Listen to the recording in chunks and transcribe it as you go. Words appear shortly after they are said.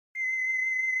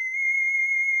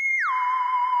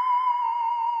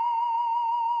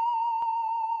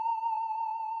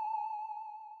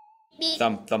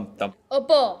Thump, thump, thump. A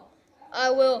ball.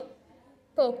 I will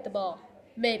poke the ball.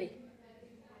 Maybe.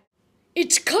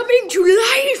 It's coming to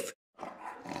life!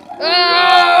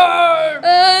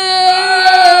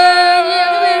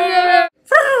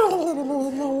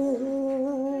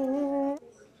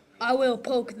 I will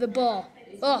poke the ball.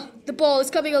 Oh, the ball is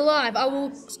coming alive. I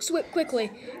will swim quickly.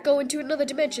 Go into another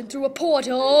dimension through a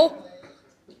portal.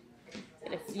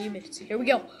 In a few minutes. Here we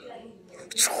go.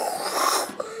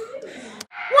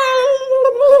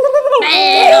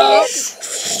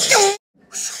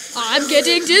 I'm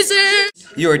getting dizzy.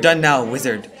 You are done now,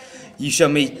 wizard. You shall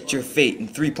meet your fate in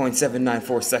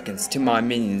 3.794 seconds to my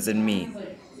minions and me.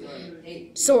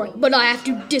 Sorry, but I have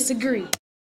to disagree.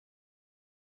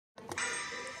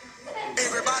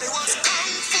 Everybody was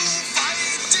kung fu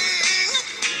fighting.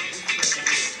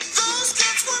 Those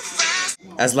kids were fast.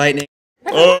 As lightning.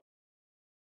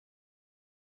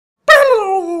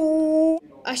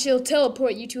 I shall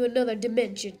teleport you to another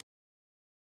dimension.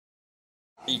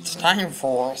 It's time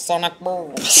for Sonic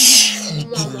Boom.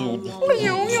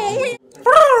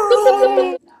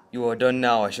 You are done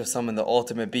now. I shall summon the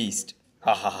ultimate beast.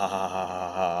 Ha ha ha ha ha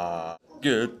ha ha.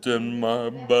 Get in my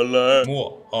belly.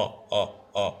 Ha ha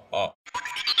ha ha.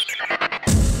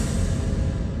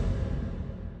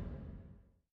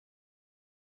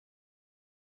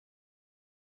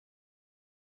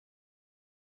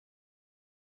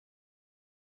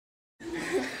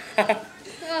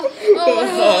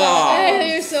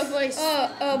 You're so funny.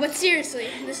 But seriously,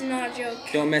 this is not a joke.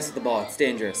 Don't mess with the ball. It's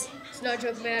dangerous. It's not a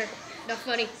joke matter. Not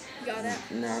funny. You got that?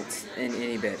 Not in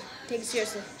any bit. Take it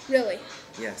seriously. Really?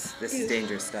 Yes, this is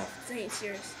dangerous stuff. This ain't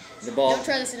serious. The ball. Don't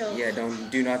try this at home. Yeah,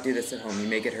 do not do this at home. You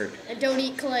may get hurt. And don't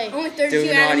eat clay. Only 32 Do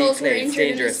not animals eat were clay, it's injured in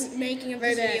dangerous. this making of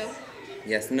Very this bad. video.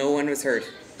 Yes, no one was hurt.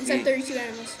 Except 32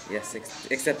 animals. Yes,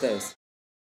 except those.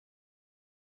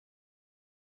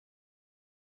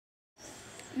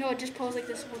 No, just pose like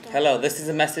this the whole time. Hello, this is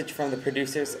a message from the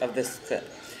producers of this clip.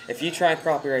 If you try and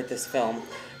copyright this film,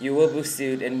 you will be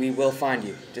sued and we will find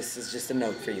you. This is just a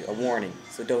note for you, a warning.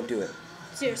 So don't do it.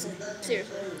 Seriously.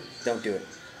 Seriously. Don't do it.